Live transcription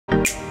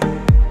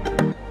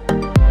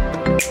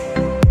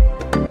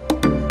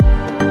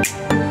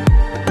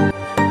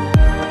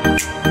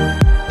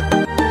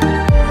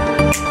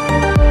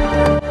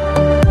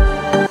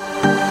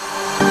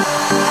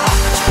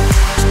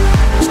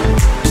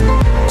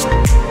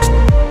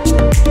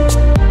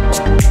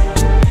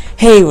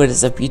Hey, what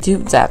is up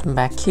YouTube? Zappin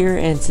back here,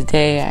 and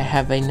today I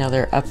have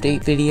another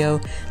update video.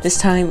 This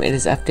time it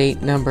is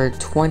update number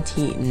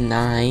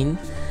 29.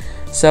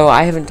 So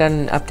I haven't done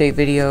an update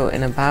video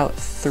in about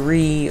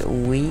 3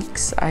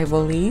 weeks, I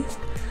believe.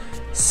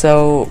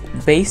 So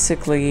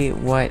basically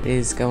what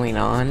is going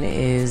on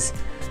is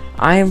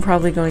I am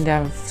probably going to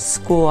have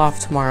school off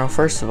tomorrow,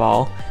 first of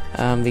all,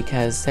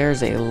 because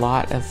there's a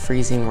lot of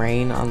freezing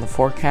rain on the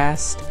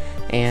forecast,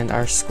 and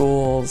our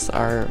schools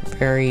are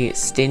very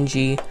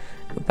stingy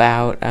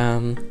about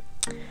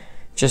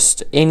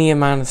just any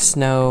amount of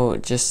snow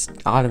just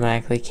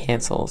automatically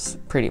cancels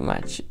pretty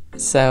much.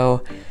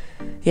 So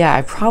yeah,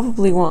 I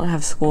probably won't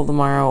have school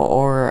tomorrow,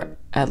 or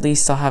at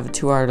least I'll have a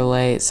 2-hour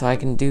delay so I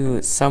can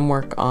do some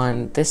work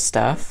on this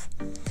stuff.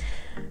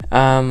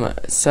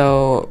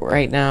 So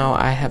right now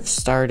I have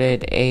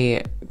started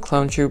a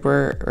clone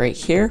trooper right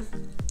here,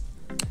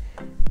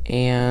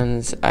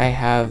 and I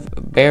have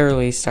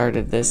barely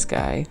started this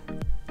guy.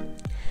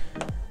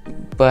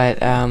 But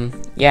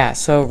yeah,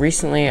 so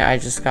recently I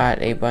just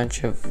got a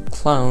bunch of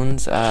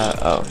clones.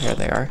 Oh, here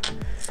they are.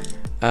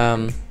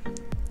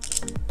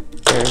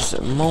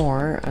 There's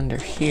more under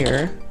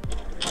here.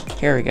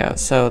 Here we go.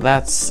 So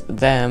that's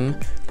them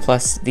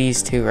plus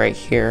these two right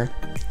here.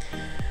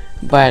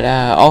 But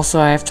also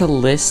I have to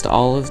list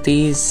all of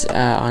these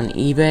on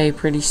eBay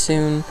pretty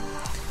soon.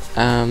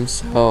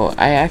 So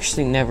I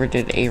actually never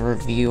did a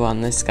review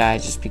on this guy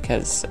just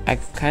because I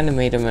kind of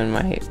made him in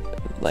my,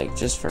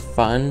 just for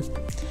fun.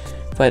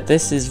 But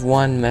this is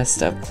one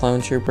messed up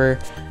clone trooper.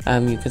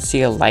 You can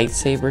see a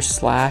lightsaber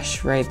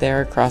slash right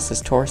there across his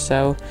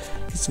torso.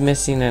 He's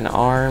missing an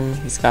arm.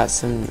 He's got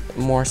some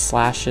more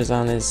slashes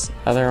on his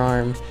other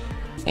arm.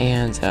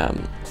 And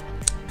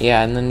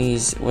yeah, and then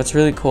what's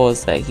really cool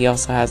is that he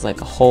also has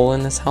like a hole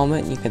in his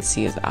helmet. You can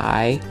see his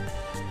eye.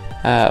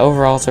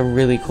 Overall, it's a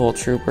really cool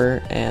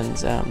trooper, and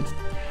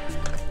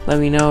let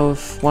me know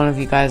if one of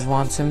you guys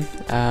wants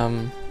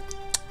him.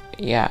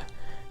 Yeah.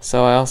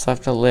 So I also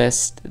have to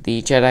list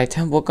the Jedi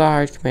Temple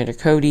Guard, Commander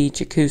Cody,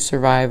 Jakku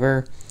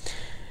Survivor,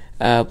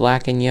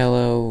 Black and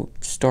Yellow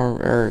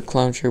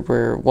Clone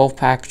Trooper,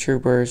 Wolfpack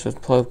Troopers with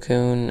Plo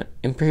Koon,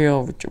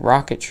 Imperial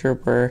Rocket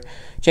Trooper,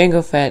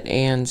 Jango Fett,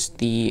 and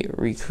the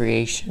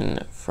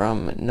Recreation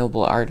from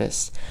Noble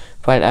Artist.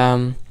 But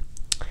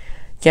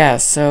yeah,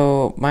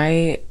 so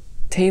my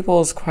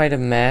table is quite a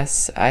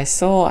mess. I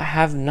still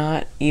have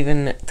not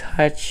even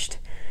touched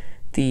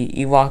the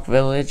Ewok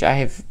Village. I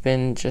have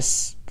been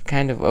just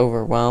kind of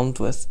overwhelmed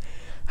with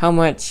how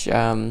much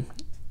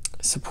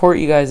support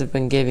you guys have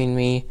been giving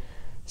me,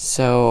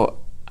 so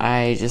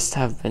I just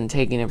have been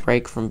taking a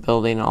break from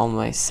building all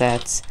my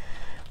sets.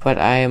 But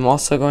I am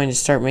also going to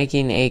start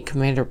making a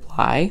Commander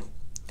Bly,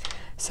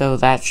 so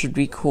that should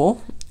be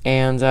cool.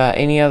 And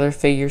any other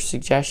figure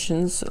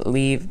suggestions,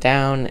 leave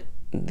down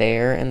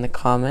there in the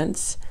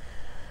comments.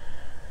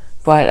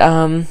 But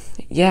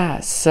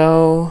yeah,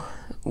 so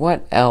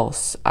what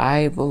else?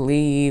 I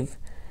believe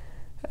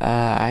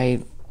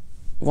I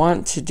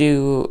want to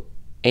do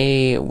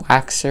a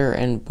waxer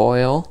and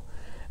boil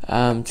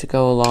to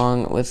go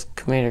along with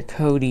Commander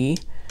Cody,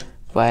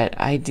 but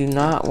I do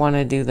not want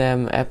to do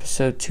them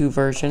episode 2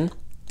 version.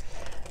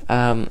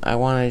 I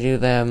want to do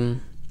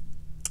them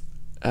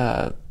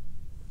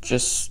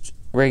just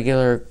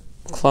regular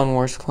Clone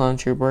Wars clone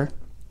trooper,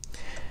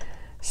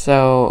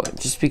 so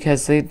just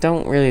because they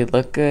don't really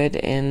look good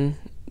in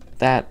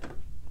that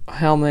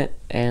helmet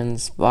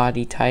and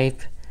body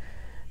type.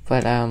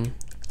 But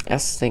I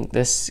just think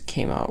this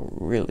came out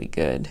really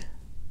good.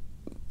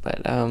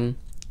 But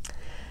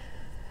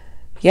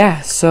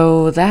yeah,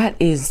 so that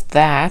is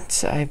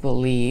that, I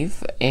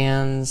believe.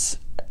 And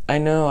I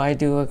know I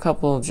do a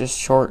couple of just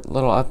short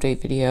little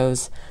update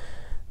videos,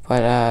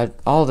 but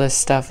all this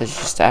stuff is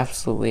just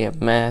absolutely a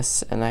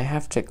mess, and I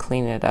have to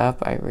clean it up.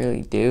 I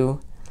really do.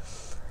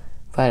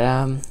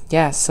 But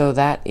yeah, so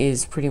that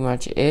is pretty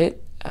much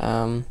it.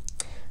 Have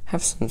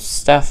some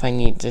stuff I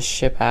need to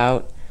ship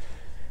out.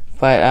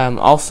 But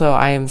also,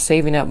 I am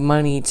saving up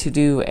money to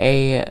do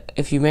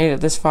if you made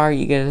it this far,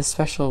 you get a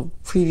special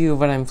preview of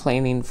what I'm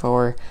planning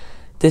for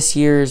this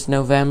year's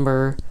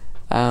November,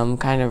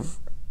 kind of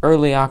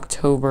early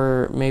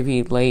October,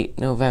 maybe late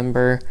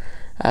November,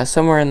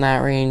 somewhere in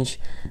that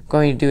range. I'm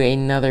going to do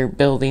another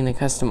Building a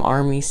Custom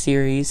Army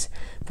series,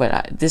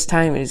 but this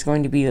time it is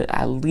going to be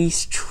at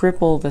least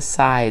triple the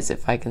size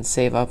if I can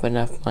save up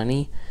enough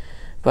money.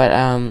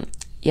 But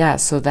yeah,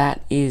 so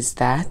that is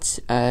that.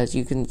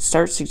 You can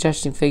start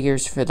suggesting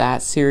figures for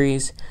that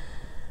series.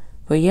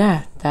 But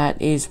yeah,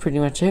 that is pretty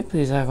much it.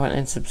 Please like, comment,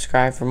 and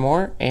subscribe for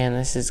more. And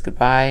this is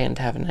goodbye, and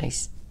have a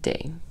nice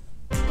day.